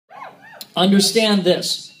Understand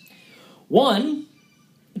this. One,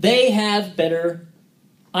 they have better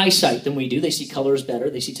eyesight than we do. They see colors better.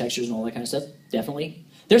 They see textures and all that kind of stuff. Definitely.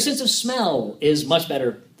 Their sense of smell is much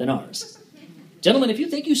better than ours. Gentlemen, if you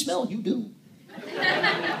think you smell, you do.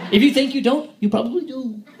 If you think you don't, you probably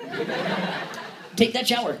do. Take that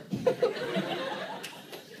shower.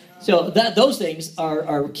 So those things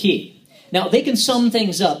are key. Now, they can sum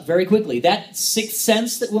things up very quickly. That sixth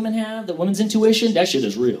sense that women have, the women's intuition, that shit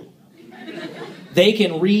is real. They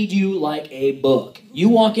can read you like a book. You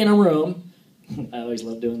walk in a room, I always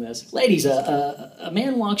love doing this. Ladies, a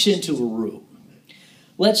man walks into a room.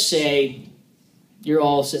 Let's say you're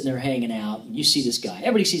all sitting there hanging out, and you see this guy.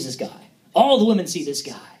 Everybody sees this guy. All the women see this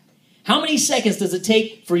guy. How many seconds does it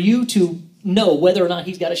take for you to know whether or not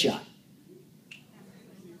he's got a shot?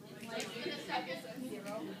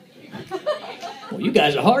 Well, you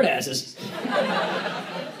guys are hard asses.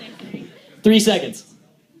 3 seconds.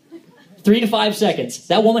 3 to 5 seconds.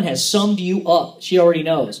 That woman has summed you up. She already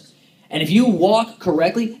knows. And if you walk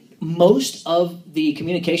correctly, most of the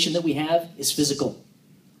communication that we have is physical.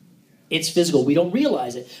 It's physical. We don't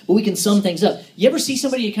realize it, but we can sum things up. You ever see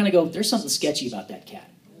somebody you kind of go, there's something sketchy about that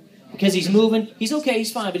cat? Because he's moving. He's okay,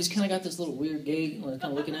 he's fine, but he's kind of got this little weird gait, kind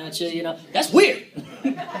of looking at you, you know. That's weird.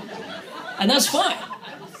 And that's fine.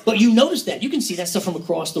 But you notice that. You can see that stuff from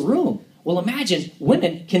across the room. Well, imagine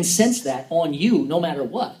women can sense that on you no matter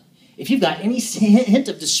what. If you've got any hint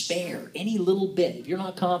of despair, any little bit, if you're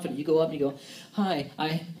not confident, you go up and you go, hi,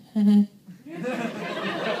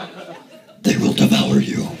 they will devour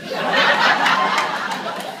you.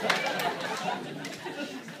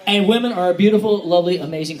 And women are beautiful, lovely,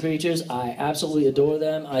 amazing creatures. I absolutely adore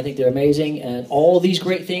them. I think they're amazing. And all these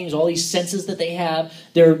great things, all these senses that they have,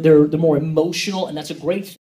 they're more emotional, and that's a great thing.